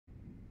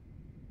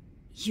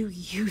You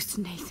used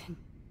Nathan.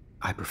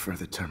 I prefer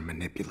the term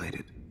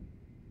manipulated.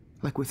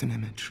 Like with an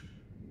image.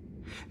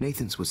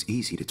 Nathan's was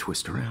easy to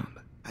twist around.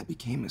 I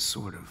became a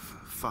sort of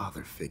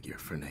father figure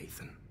for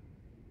Nathan.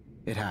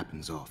 It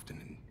happens often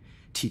in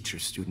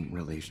teacher-student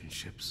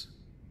relationships.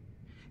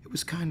 It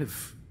was kind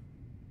of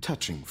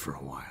touching for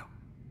a while.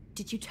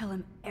 Did you tell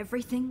him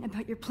everything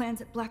about your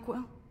plans at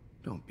Blackwell?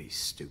 Don't be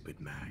stupid,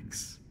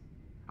 Max.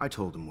 I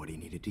told him what he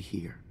needed to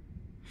hear.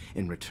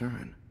 In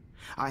return,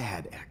 I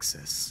had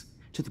access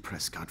to the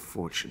Prescott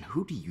fortune.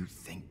 Who do you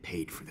think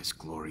paid for this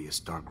glorious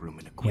darkroom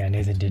and equipment? Yeah,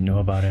 Nathan didn't know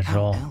about it at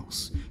all. How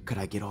else could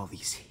I get all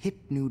these hip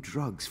new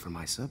drugs for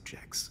my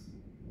subjects?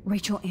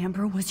 Rachel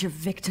Amber was your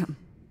victim,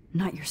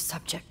 not your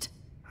subject.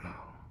 Oh.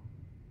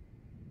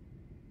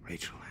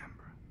 Rachel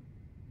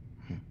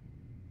Amber.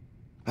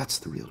 That's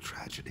the real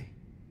tragedy.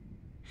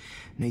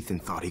 Nathan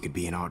thought he could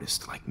be an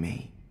artist like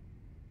me.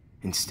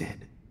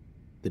 Instead,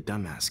 the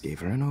dumbass gave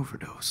her an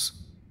overdose.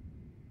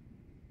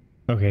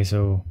 Okay,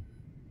 so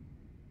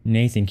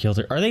Nathan killed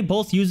her. Are they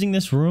both using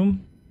this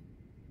room?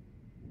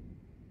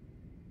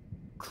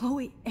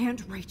 Chloe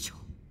and Rachel.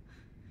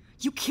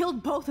 You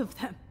killed both of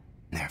them.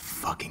 They're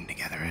fucking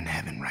together in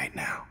heaven right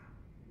now.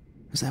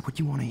 Is that what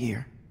you want to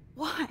hear?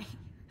 Why?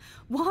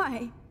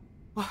 Why?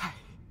 Why?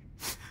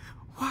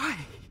 Why?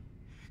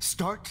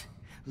 Start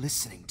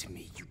listening to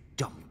me, you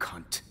dumb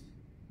cunt.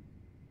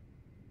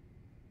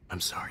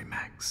 I'm sorry,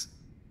 Max.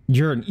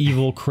 You're an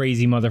evil,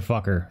 crazy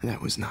motherfucker.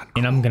 That was not cool.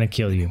 And I'm gonna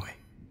kill you. Anyway,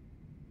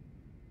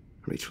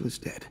 Rachel is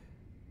dead.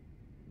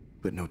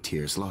 But no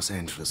tears. Los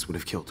Angeles would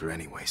have killed her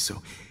anyway,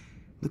 so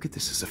look at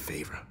this as a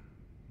favor.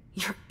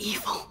 You're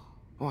evil.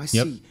 Oh, I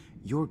see.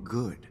 You're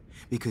good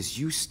because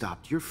you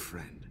stopped your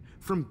friend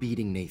from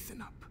beating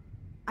Nathan up.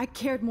 I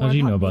cared more How do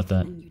you know about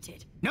about Nathan that? than you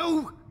did.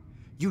 No,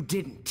 you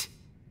didn't.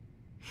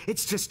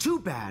 It's just too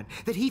bad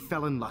that he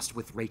fell in lust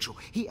with Rachel.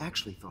 He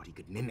actually thought he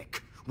could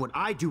mimic what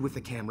I do with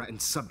the camera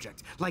and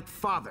subject, like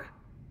father,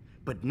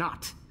 but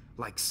not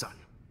like son.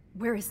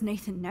 Where is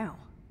Nathan now?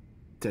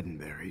 Dead and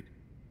buried.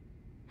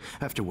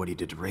 After what he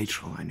did to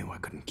Rachel, I knew I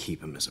couldn't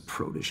keep him as a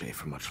protege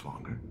for much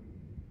longer.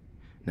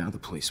 Now the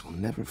police will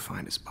never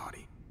find his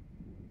body.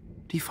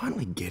 Do you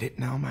finally get it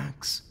now,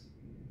 Max?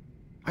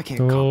 I can't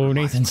compromise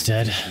Nathan's my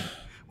dead. vision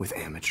with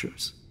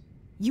amateurs.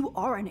 You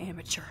are an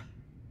amateur.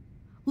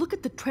 Look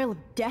at the trail of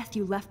death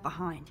you left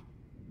behind.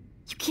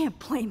 You can't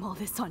blame all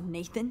this on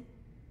Nathan.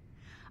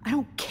 I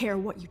don't care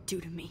what you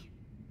do to me.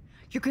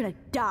 You're gonna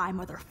die,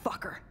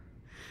 motherfucker.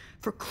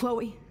 For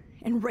Chloe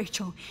and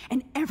Rachel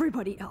and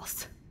everybody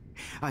else.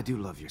 I do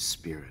love your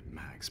spirit,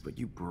 Max, but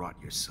you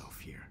brought yourself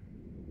here.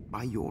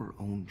 By your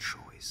own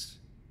choice.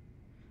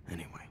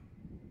 Anyway,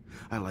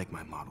 I like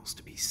my models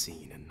to be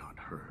seen and not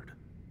heard.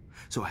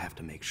 So I have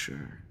to make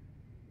sure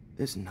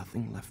there's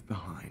nothing left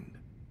behind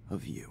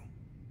of you.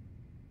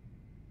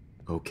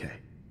 Okay.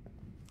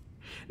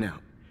 Now,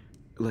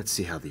 let's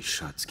see how these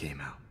shots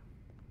came out.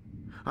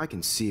 I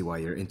can see why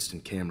your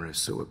instant camera is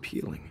so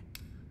appealing.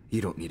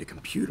 You don't need a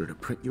computer to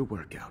print your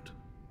work out.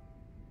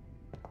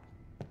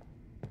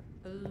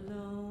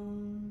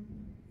 Alone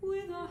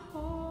with a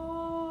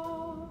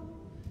heart.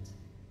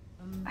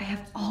 I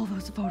have all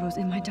those photos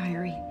in my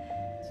diary.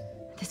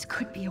 This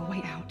could be a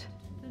way out.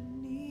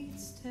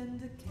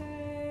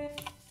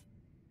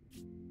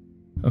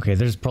 Okay,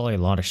 there's probably a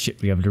lot of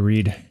shit we have to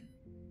read.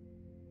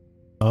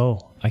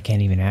 Oh, I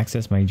can't even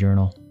access my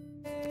journal.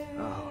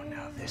 Oh,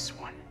 now this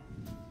one.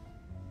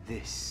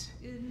 This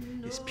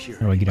is pure.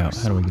 How do I get out?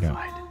 How do I get out?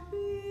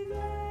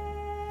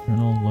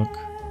 Journal, look.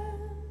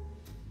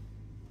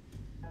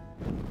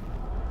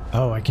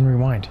 Oh, I can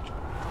rewind.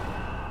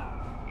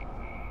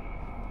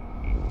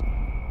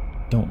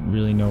 Don't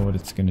really know what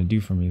it's gonna do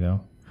for me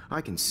though.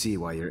 I can see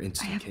why your I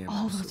instant have camera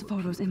all is those so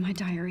photos in my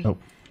diary. Oh.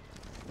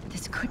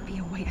 This could be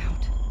a way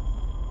out.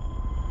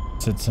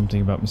 It said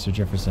something about Mr.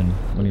 Jefferson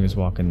when he was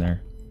walking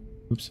there.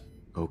 Oops.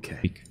 Okay.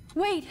 Speak.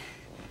 Wait!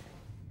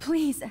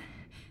 Please,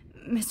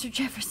 Mr.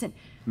 Jefferson.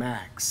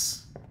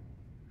 Max,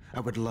 I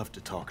would love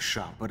to talk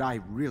shop, but I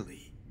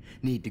really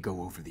need to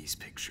go over these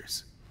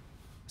pictures.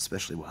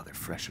 Especially while they're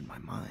fresh in my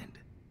mind.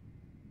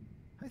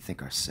 I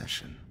think our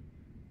session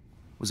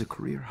was a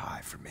career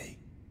high for me.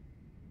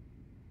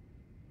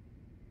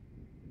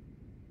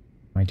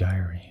 My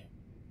diary.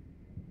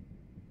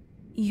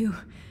 You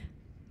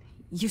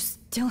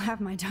still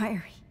have my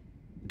diary.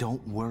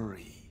 Don't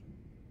worry.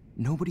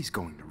 Nobody's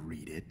going to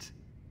read it.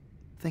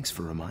 Thanks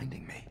for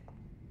reminding me.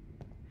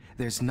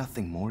 There's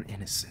nothing more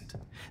innocent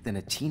than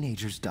a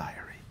teenager's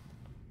diary.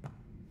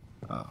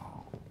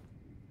 Oh,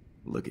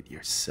 look at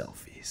your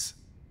selfies.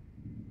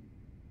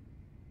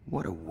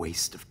 What a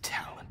waste of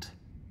talent.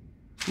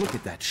 Look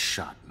at that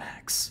shot,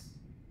 Max.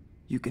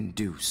 You can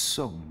do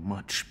so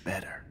much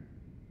better.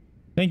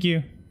 Thank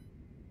you.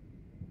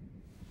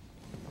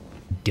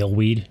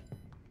 Dillweed.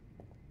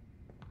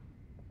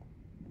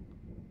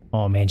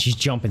 Oh man, she's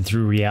jumping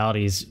through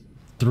realities.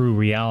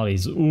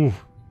 Ooh.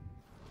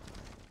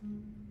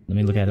 Let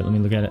me look at it. Let me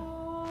look at it.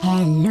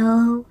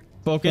 Hello,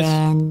 Focus.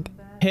 friend.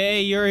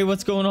 Hey, Yuri,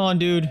 what's going on,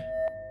 dude?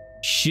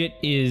 Shit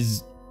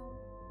is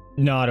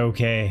not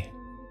okay.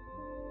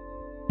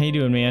 How you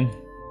doing, man?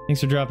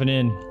 Thanks for dropping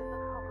in.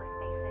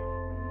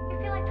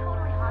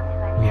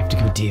 We have to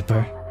go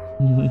deeper.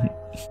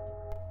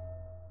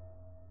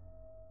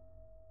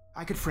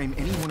 I could frame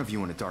any one of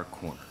you in a dark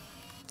corner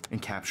and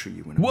capture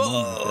you in a moment of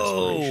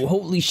Whoa! desperation.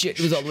 Holy shit,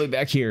 it was all the way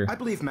back here. I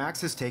believe Max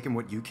has taken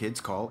what you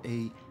kids call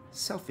a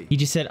selfie. He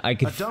just said I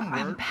could. A dumb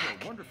I'm word back.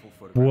 for a wonderful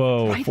photograph.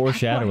 Whoa, Right back where I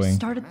foreshadowing.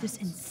 started this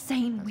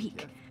insane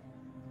week.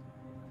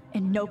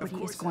 And Of nobody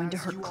course, is going to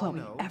as hurt you all Chloe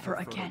know, ever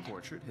the photo again.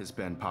 portrait has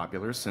been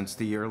popular since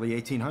the early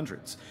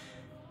 1800s.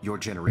 Your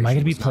generation. Am I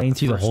gonna be was not playing the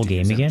through the first whole to game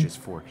use again? images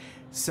for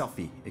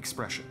selfie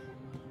expression.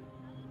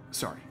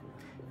 Sorry,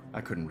 I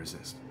couldn't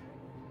resist.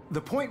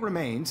 The point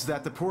remains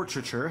that the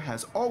portraiture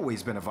has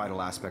always been a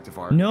vital aspect of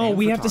art. No, and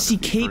we have to see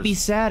photography Kate be for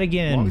sad as long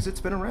again. as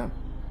it's been around.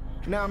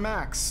 Now,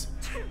 Max,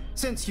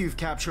 since you've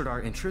captured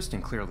our interest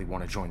and clearly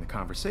want to join the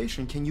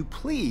conversation, can you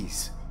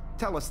please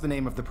tell us the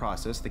name of the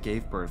process that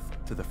gave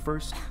birth to the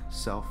first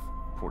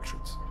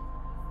self-portraits?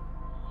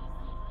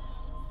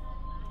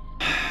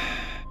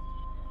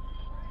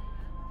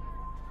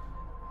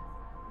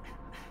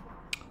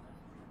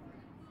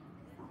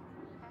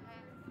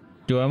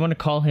 Do I want to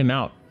call him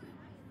out?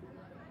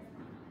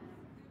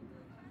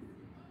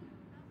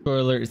 Spoiler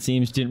alert, it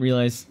seems didn't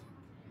realize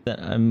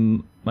that I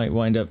might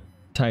wind up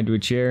tied to a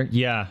chair.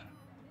 Yeah.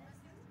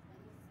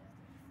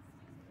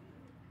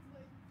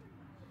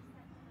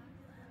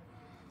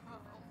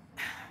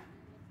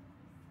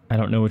 I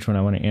don't know which one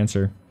I want to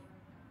answer.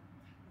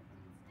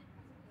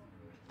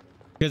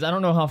 Because I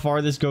don't know how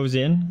far this goes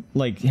in,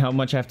 like how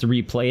much I have to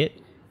replay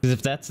it. Because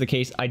if that's the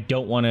case, I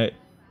don't want to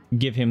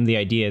give him the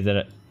idea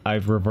that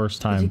I've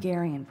reversed The time.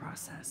 Daguerrean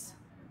process.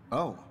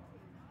 Oh,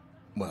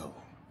 well,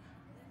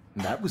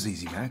 that was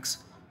easy, Max.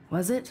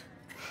 Was it?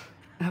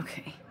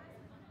 Okay.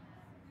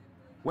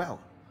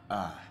 Well,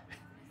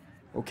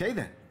 okay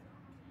then.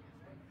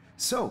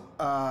 So,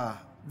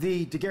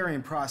 the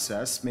Daguerrean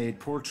process made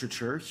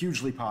portraiture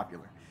hugely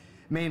popular,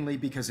 mainly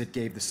because it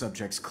gave the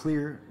subjects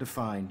clear,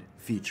 defined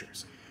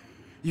features.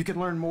 You can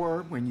learn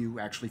more when you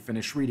actually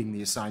finish reading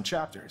the assigned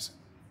chapters.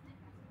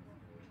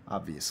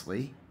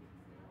 Obviously,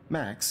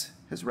 Max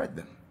has read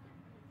them.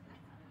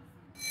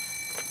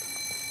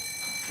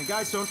 And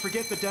guys, don't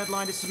forget the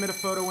deadline to submit a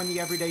photo in the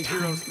Everyday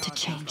Heroes to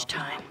change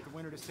time. The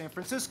winner to San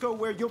Francisco,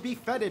 where you'll be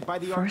feted by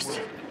the First,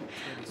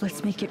 artwork.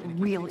 let's make it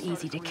real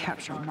easy to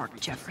capture Mark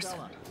Jefferson.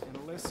 And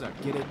Alyssa,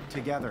 get it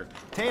together.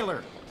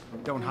 Taylor,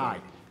 don't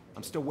hide.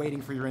 I'm still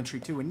waiting for your entry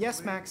too. And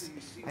yes, Max,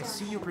 I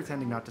see you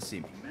pretending not to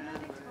see me.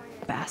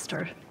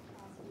 Bastard.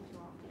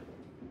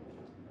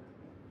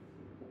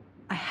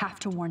 I have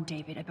to warn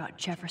David about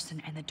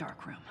Jefferson and the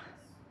dark room.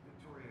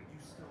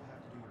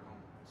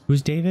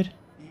 Who's David?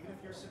 Even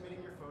if you're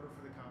submitting your photo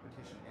for the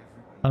competition,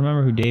 I don't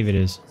remember who David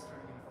is.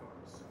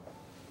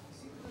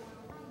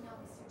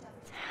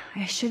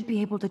 I should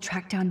be able to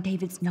track down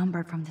David's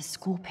number from the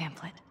school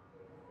pamphlet.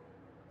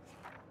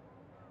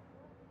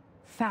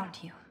 Found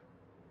you.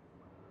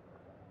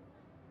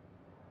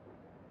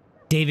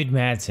 David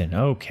Madsen.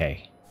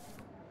 Okay.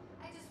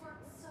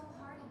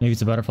 Maybe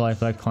it's a butterfly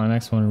effect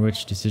climax, one in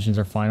which decisions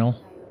are final.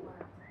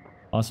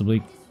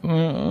 Possibly.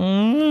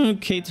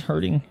 Kate's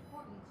hurting.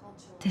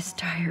 This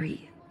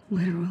diary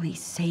literally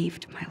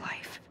saved my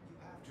life.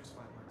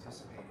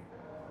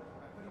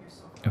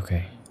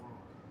 Okay.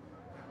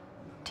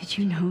 Did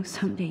you know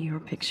someday your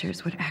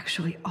pictures would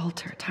actually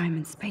alter time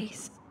and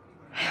space?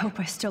 I hope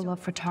I still love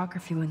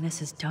photography when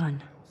this is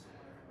done.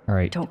 All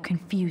right. Don't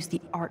confuse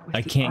the art with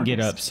I the can't get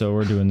up, artist, so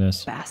we're doing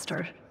this.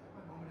 bastard.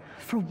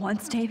 For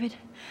once, David,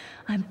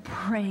 I'm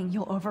praying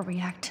you'll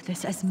overreact to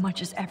this as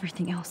much as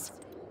everything else.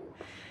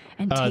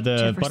 And take The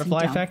Jefferson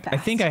butterfly down effect? I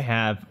fast. think I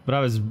have, but I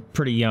was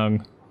pretty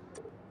young.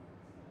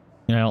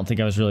 And I don't think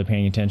I was really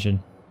paying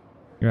attention.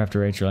 You're after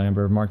Rachel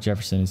Amber. Mark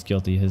Jefferson is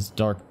guilty. His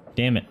dark...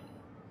 Damn it.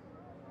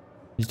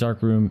 His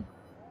dark room...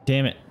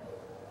 Damn it.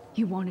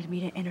 You wanted me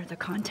to enter the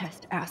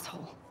contest,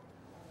 asshole.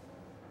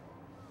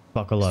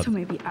 Buckle up. So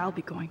maybe I'll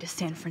be going to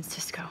San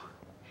Francisco.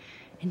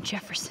 And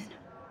Jefferson,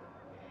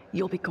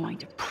 you'll be going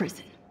to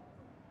prison.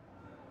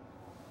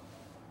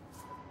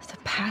 The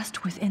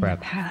past within Crap.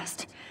 the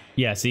past.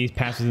 Yeah, see?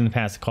 Past within the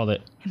past. Called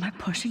it. Am I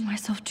pushing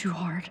myself too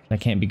hard? That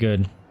can't be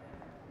good.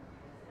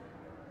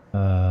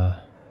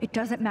 It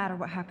doesn't matter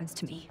what happens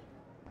to me.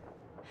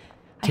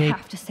 Kate. I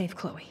have to save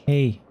Chloe.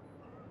 Hey.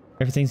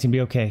 Everything's gonna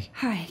be okay.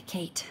 Hi,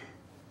 Kate.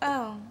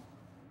 Oh,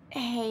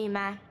 hey,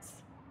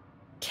 Max.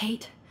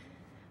 Kate,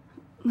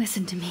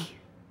 listen to me.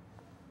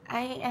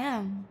 I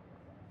am.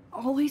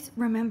 Always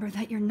remember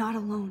that you're not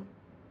alone.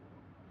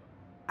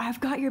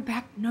 I've got your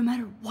back no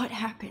matter what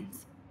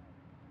happens.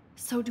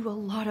 So do a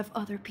lot of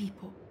other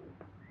people.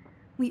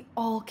 We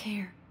all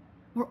care.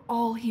 We're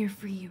all here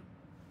for you.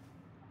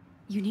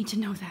 You need to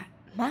know that.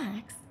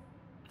 Max,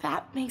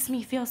 that makes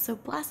me feel so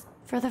blessed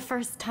for the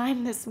first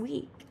time this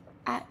week.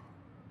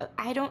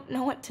 I don't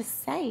know what to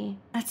say.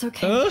 That's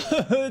okay. It's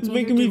Neither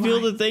making me do feel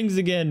I. the things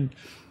again.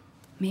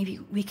 Maybe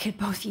we could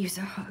both use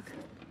a hug.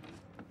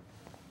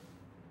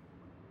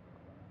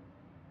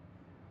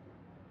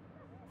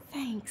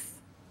 Thanks.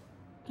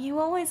 You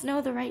always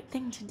know the right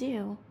thing to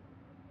do.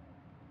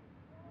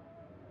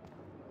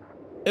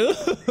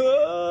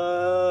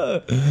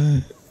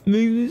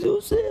 Makes me so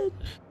sad.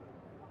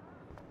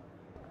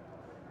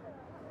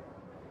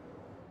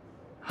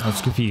 Oh,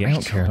 it's graffiti. I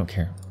don't care. I don't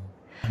care.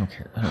 I don't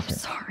care. I don't care.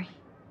 Sorry.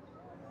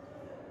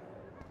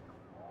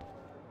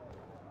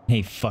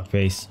 Hey,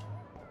 fuckface.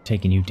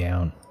 Taking you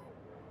down.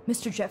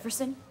 Mr.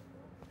 Jefferson,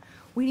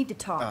 we need to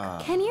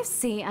talk. Can you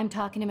see I'm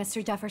talking to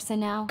Mr. Jefferson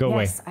now? Go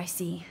away. Yes, I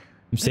see.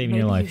 I'm saving Maybe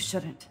your life. You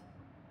shouldn't.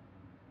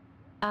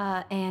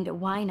 And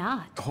why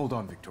not? Hold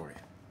on, Victoria.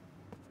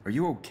 Are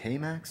you okay,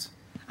 Max?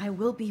 I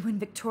will be when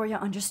Victoria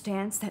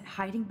understands that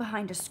hiding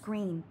behind a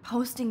screen,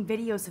 posting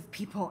videos of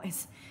people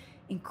is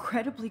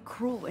incredibly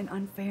cruel and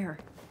unfair.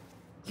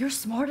 You're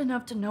smart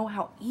enough to know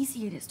how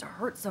easy it is to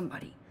hurt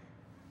somebody,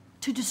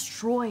 to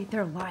destroy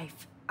their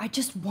life. I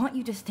just want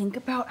you to think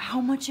about how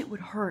much it would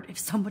hurt if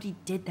somebody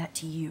did that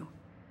to you.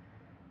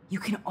 You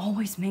can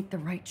always make the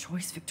right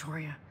choice,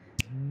 Victoria.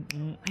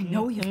 I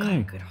know you've got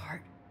a good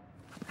heart.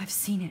 I've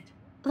seen it.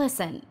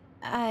 Listen,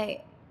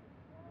 I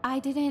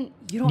didn't...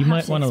 You don't You have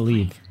might to want to explain.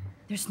 leave.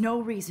 There's no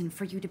reason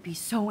for you to be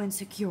so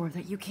insecure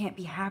that you can't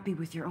be happy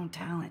with your own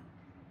talent.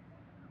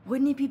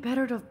 Wouldn't it be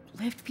better to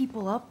lift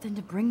people up than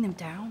to bring them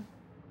down?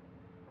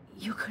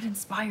 You could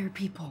inspire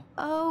people.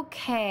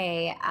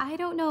 Okay, I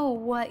don't know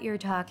what you're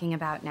talking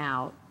about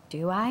now,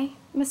 do I,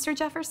 Mr.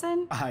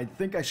 Jefferson? I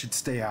think I should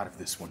stay out of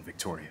this one,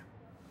 Victoria.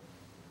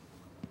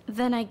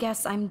 Then I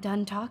guess I'm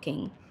done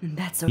talking. And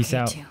that's Peace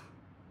okay out. too.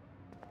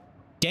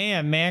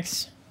 Damn,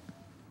 Max.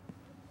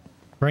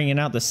 Bringing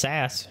out the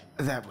sass.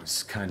 That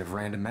was kind of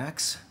random,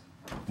 Max.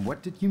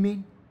 What did you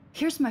mean?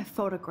 Here's my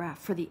photograph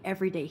for the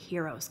Everyday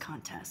Heroes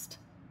contest.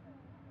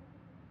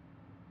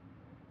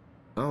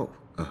 Oh,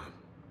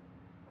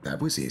 that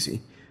was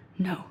easy.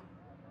 No.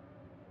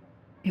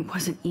 It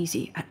wasn't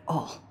easy at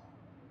all.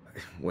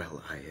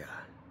 Well,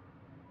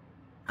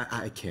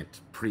 I can't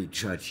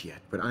prejudge yet,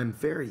 but I'm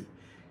very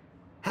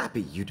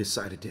happy you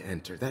decided to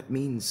enter. That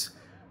means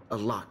a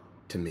lot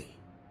to me.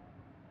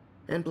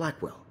 And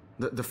Blackwell.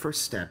 The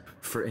first step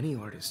for any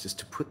artist is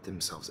to put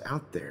themselves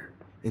out there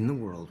in the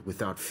world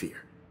without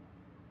fear.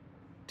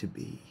 To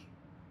be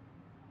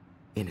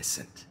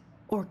innocent.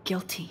 Or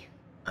guilty.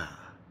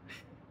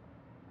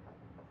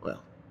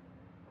 Well,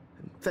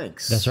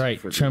 thanks. That's right.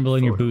 for the Tremble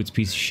in your photo. boots,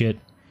 piece of shit.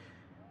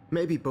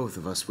 Maybe both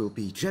of us will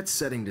be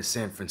jet-setting to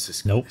San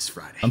Francisco Nope. this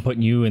Friday. I'm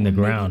putting you in the Or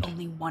maybe ground.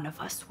 only one of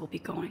us will be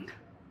going.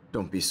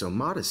 Don't be so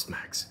modest,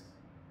 Max.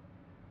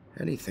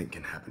 Anything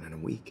can happen in a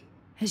week.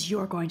 As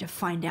you're going to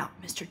find out,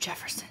 Mr.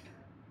 Jefferson.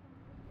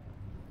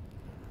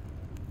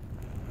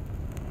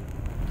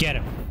 Get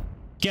him.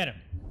 Get him.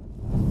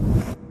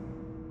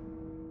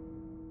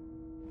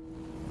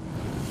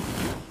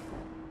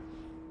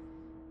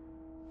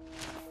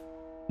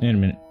 Wait a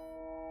minute.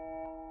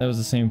 That was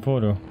the same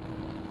photo.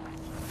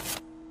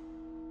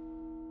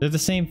 They're the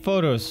same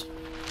photos.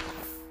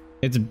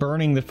 It's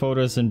burning the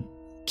photos and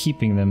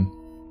keeping them.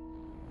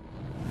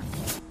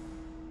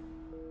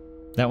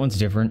 That one's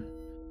different.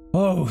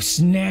 Oh,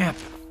 snap!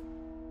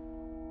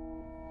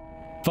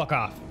 Fuck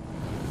off.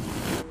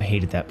 I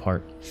hated that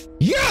part.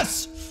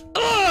 Yes!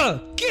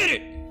 Get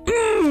it!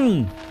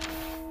 Mm!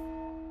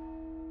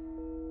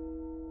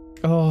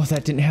 Oh,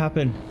 that didn't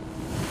happen.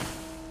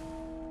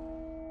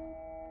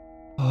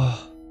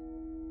 Oh.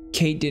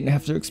 Kate didn't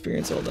have to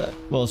experience all that.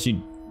 Well, she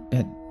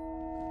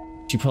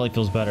probably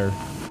feels better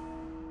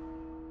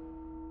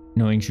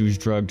knowing she was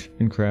drugged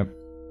and crap.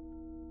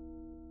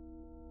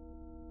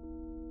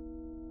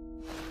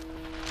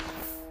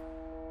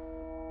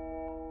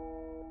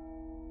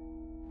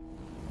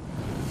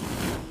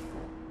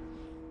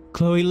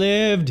 Chloe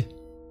lived!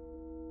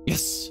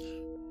 Yes!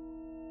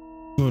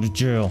 Go to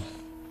jail.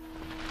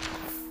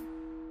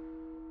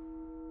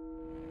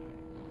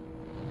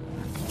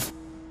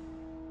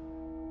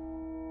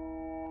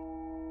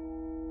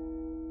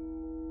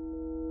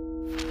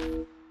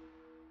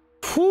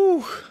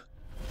 Whew!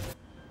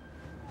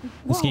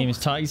 This game has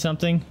taught you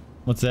something?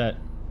 What's that?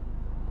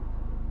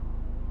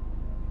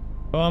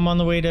 Oh, I'm on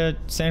the way to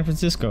San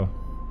Francisco.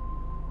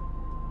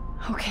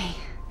 Okay.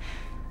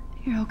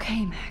 You're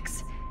okay,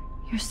 Max.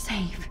 You're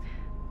safe.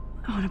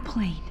 On a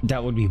plane.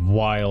 That would be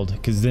wild,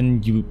 because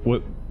then you...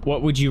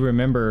 What would you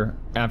remember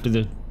after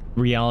the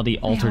reality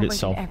altered I hope I did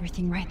itself?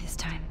 everything right this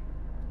time.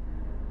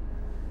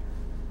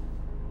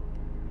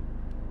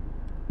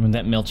 Wouldn't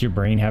that melt your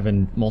brain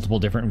having multiple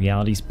different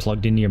realities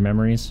plugged into your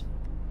memories?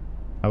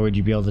 How would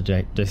you be able to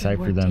Good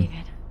decipher work, them?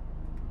 David.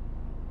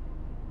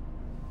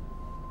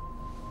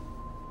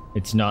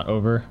 It's not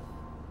over.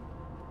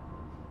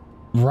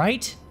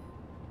 Right?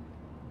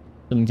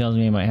 Something tells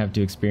me I might have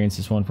to experience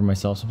this one for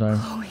myself sometime.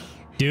 Chloe,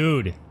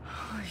 Dude,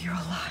 you're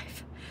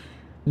alive.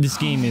 this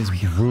game is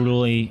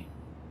brutally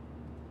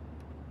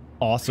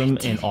awesome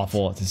did and it.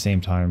 awful at the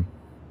same time.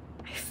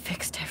 I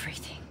fixed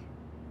everything.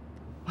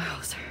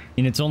 Wowzer.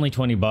 And it's only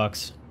 20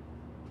 bucks.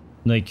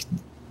 Like,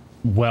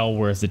 well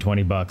worth the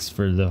 20 bucks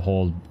for the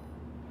whole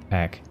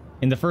pack.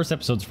 And the first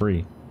episode's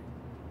free.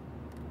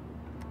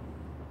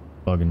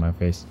 Bug in my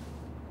face.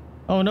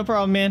 Oh, no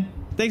problem, man.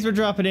 Thanks for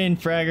dropping in,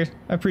 Fragger.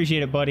 I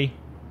appreciate it, buddy.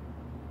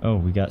 Oh,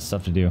 we got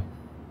stuff to do.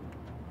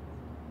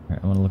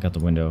 Alright, I want to look out the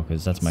window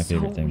because that's my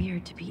favorite thing. It's so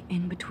weird to be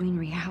in between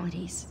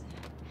realities.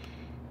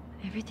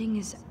 Everything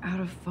is out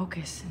of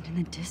focus and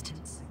in the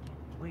distance.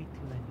 Wait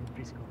till I do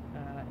Frisco.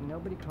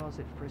 Nobody calls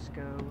it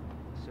Frisco,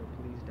 so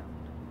please don't.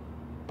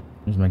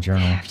 Here's my I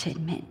journal. have to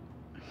admit,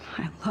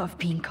 I love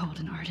being called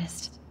an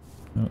artist.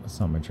 No, that's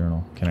not my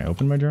journal. Can I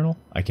open my journal?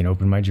 I can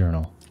open my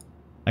journal.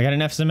 I got an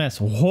SMS.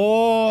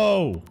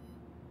 Whoa!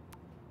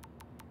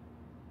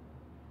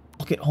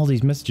 Look at all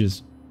these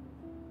messages.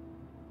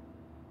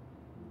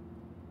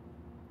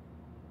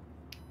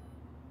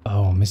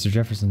 Oh, Mr.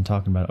 Jefferson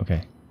talking about it.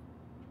 Okay.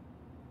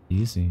 See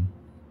you soon.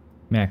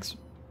 Max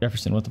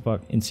Jefferson, what the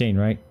fuck? Insane,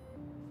 right?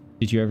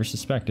 Did you ever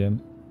suspect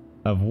him?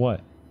 Of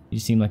what? You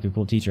seem like a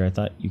cool teacher. I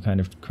thought you kind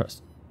of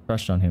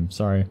crushed on him.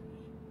 Sorry.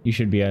 You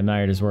should be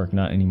admired his work,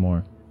 not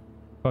anymore.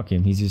 Fuck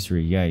him. He's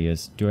history. Yeah, he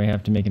is. Do I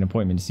have to make an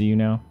appointment to see you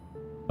now?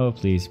 Oh,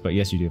 please. But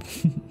yes, you do.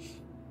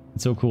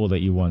 It's so cool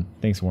that you won.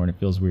 Thanks, Warren. It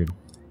feels weird.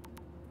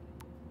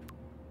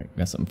 Right,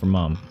 got something from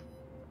Mom.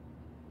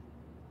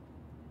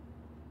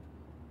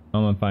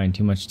 Mom, I'm fine.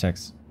 Too much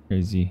text.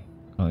 Crazy.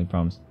 Only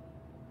promise.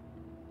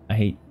 I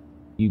hate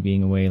you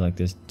being away like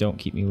this. Don't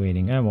keep me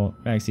waiting. I won't.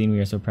 Maxine, we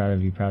are so proud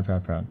of you. Proud,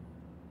 proud, proud.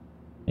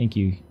 Thank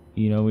you.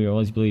 You know, we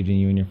always believed in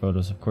you and your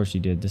photos. Of course you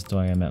did. This is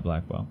why I'm at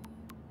Blackwell.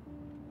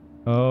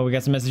 Oh, we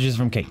got some messages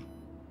from Kate.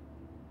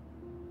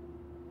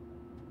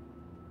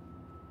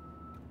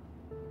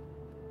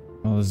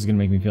 Oh, this is gonna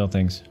make me feel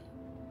things.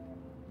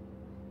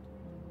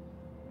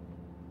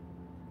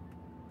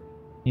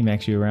 Hey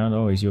Max, you around?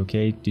 Oh, is you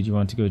okay? Did you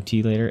want to go to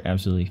tea later?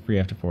 Absolutely. Free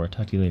after 4.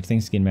 Talk to you later.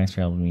 Thanks again, Max,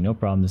 for helping me. No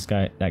problem.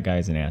 That guy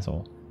is an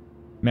asshole.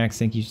 Max,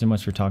 thank you so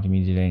much for talking to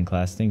me today in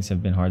class. Things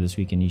have been hard this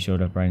week and you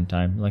showed up right in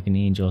time. Like an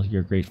angel,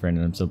 you're a great friend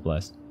and I'm so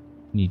blessed.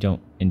 And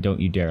don't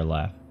you dare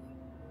laugh.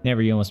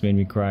 Never, you almost made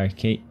me cry.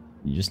 Kate,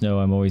 you just know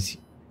I'm always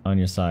on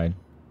your side.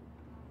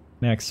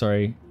 Max,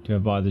 sorry to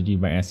have bothered you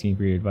by asking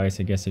for your advice.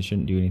 I guess I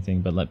shouldn't do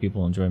anything but let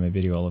people enjoy my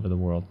video all over the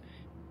world.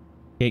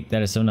 Kate,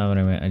 that is so not what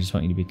I meant. I just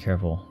want you to be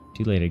careful.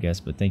 Too late, I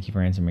guess, but thank you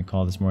for answering my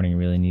call this morning. I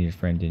really needed a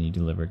friend and you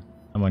delivered.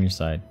 I'm on your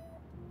side.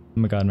 Oh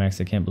my god, Max,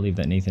 I can't believe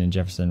that Nathan and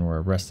Jefferson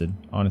were arrested.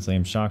 Honestly,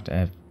 I'm shocked. I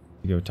have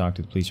to go talk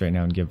to the police right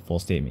now and give a full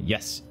statement.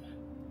 Yes!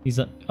 He's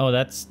like, oh,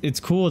 it's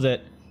cool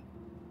that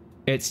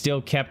it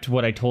still kept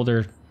what I told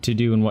her to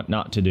do and what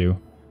not to do.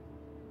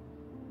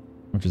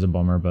 Which is a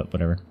bummer, but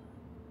whatever.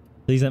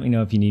 Please let me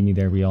know if you need me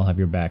there. We all have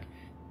your back.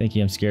 Thank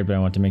you, I'm scared, but I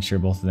want to make sure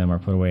both of them are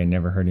put away and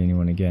never hurt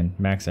anyone again.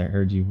 Max, I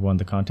heard you won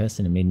the contest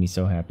and it made me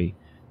so happy.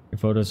 Your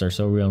photos are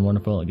so real and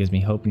wonderful. It gives me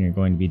hope and you're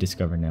going to be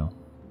discovered now.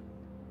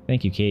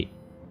 Thank you, Kate.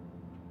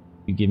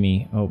 You give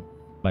me hope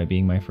by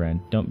being my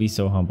friend. Don't be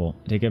so humble.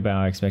 Take a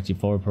bow. I expect you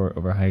full report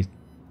over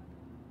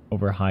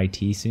high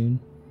tea soon.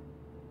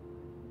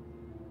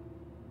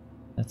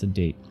 That's a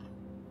date.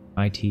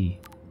 High tea.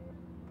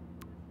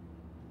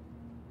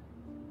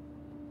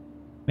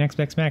 Max,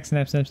 snap,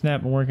 snap,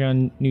 snap. I'm working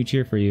on new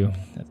cheer for you.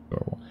 That's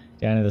adorable.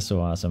 Diana, that's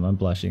so awesome. I'm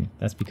blushing.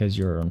 That's because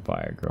you're on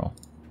fire, girl.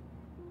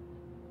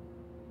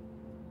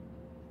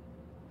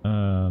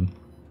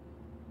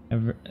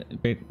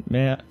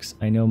 Max,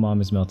 I know Mom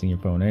is melting your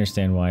phone. I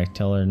understand why.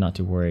 Tell her not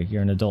to worry.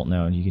 You're an adult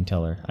now and you can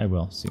tell her. I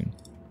will, soon.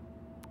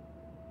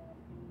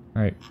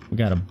 Alright, we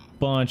got a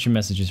bunch of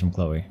messages from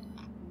Chloe.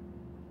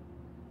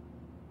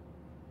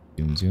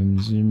 Zoom,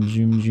 zoom, zoom,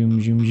 zoom,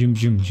 zoom, zoom, zoom,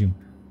 zoom, zoom.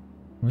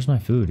 Where's my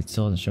food? It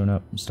still hasn't shown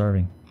up. I'm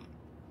starving.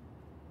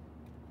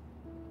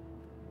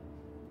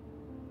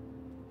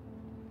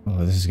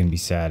 Oh, this is gonna be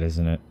sad,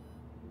 isn't it?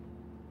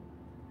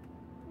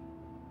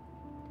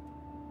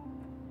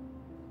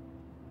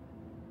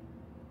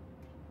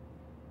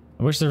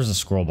 I wish there was a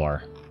scroll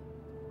bar.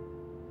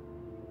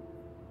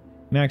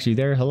 Max, you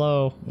there?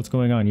 Hello? What's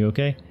going on? You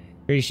okay?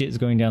 Crazy shit is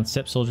going down.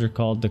 Step soldier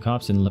called the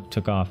cops and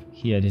took off.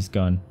 He had his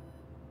gun.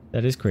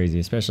 That is crazy,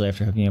 especially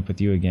after hooking up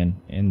with you again.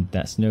 And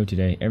that snow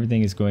today.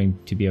 Everything is going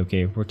to be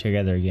okay. We're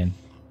together again.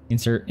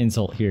 Insert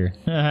insult here.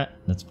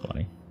 That's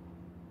funny.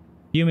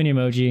 Human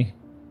emoji.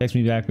 Text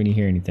me back when you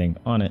hear anything.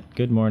 On it.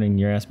 Good morning.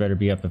 Your ass better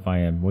be up if I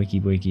am.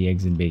 Wakey, wakey,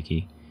 eggs and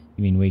bakey.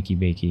 You mean wakey,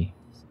 bakey.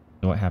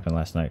 So what happened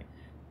last night?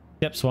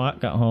 Step SWAT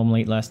got home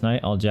late last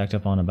night, all jacked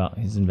up on about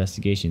his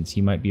investigations.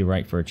 He might be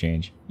right for a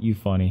change. You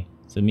funny.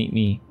 So meet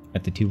me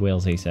at the 2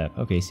 Whales ASAP.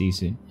 Okay, see you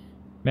soon.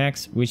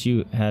 Max, wish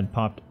you had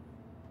popped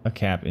a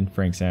cap in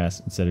Frank's ass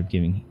instead of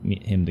giving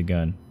him the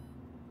gun.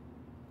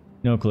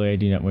 No, Chloe, I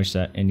do not wish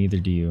that, and neither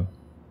do you.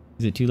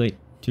 Is it too late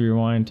to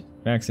rewind?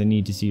 Max, I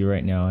need to see you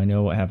right now. I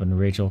know what happened to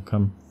Rachel.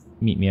 Come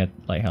meet me at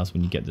Lighthouse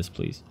when you get this,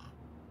 please.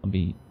 I'll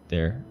be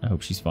there. I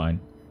hope she's fine.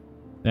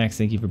 Max,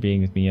 thank you for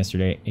being with me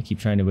yesterday. I keep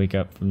trying to wake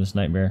up from this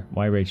nightmare.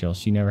 Why Rachel?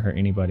 She never hurt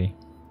anybody.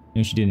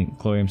 No, she didn't.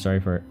 Chloe, I'm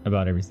sorry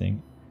about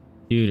everything.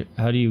 Dude,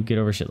 how do you get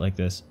over shit like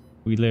this?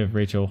 We live,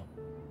 Rachel.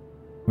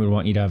 We would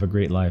want you to have a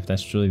great life.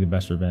 That's truly the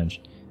best revenge.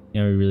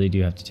 You know, we really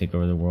do have to take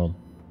over the world.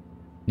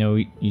 No,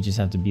 you just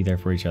have to be there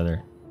for each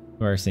other.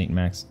 You are a saint,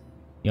 Max.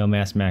 Yo,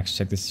 Max,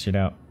 check this shit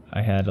out.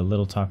 I had a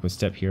little talk with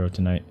Step Hero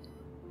tonight.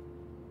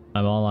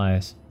 I'm all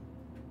eyes.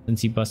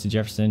 Since he busted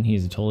Jefferson, he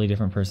is a totally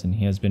different person.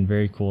 He has been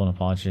very cool and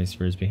apologized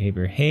for his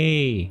behavior.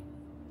 Hey!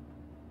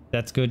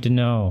 That's good to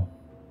know.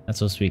 That's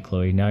so sweet,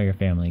 Chloe. Now you're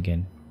family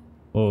again.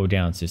 Whoa,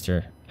 down,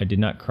 sister. I did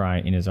not cry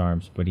in his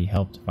arms, but he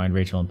helped find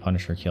Rachel and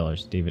punish her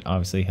killers. David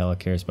obviously hella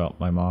cares about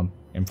my mom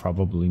and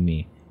probably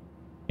me.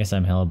 Guess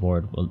I'm hella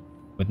bored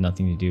with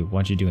nothing to do.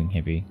 What you doing,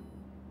 hippie?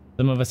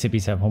 Some of us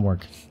hippies have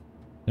homework.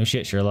 No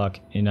shit, Sherlock.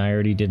 And I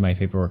already did my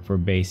paperwork for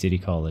Bay City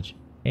College.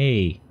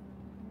 Hey.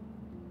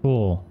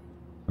 Cool.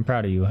 I'm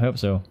proud of you. I hope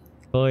so.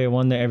 Chloe, I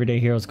won the Everyday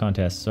Heroes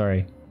contest.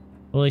 Sorry.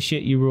 Holy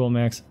shit, you rule,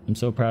 Max. I'm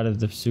so proud of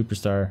the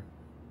superstar.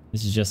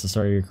 This is just the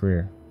start of your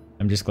career.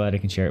 I'm just glad I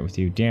can share it with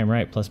you. Damn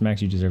right. Plus,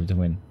 Max, you deserve to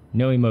win.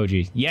 No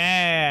emoji.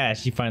 Yeah!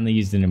 She finally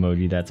used an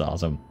emoji. That's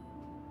awesome.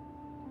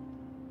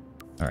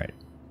 Alright.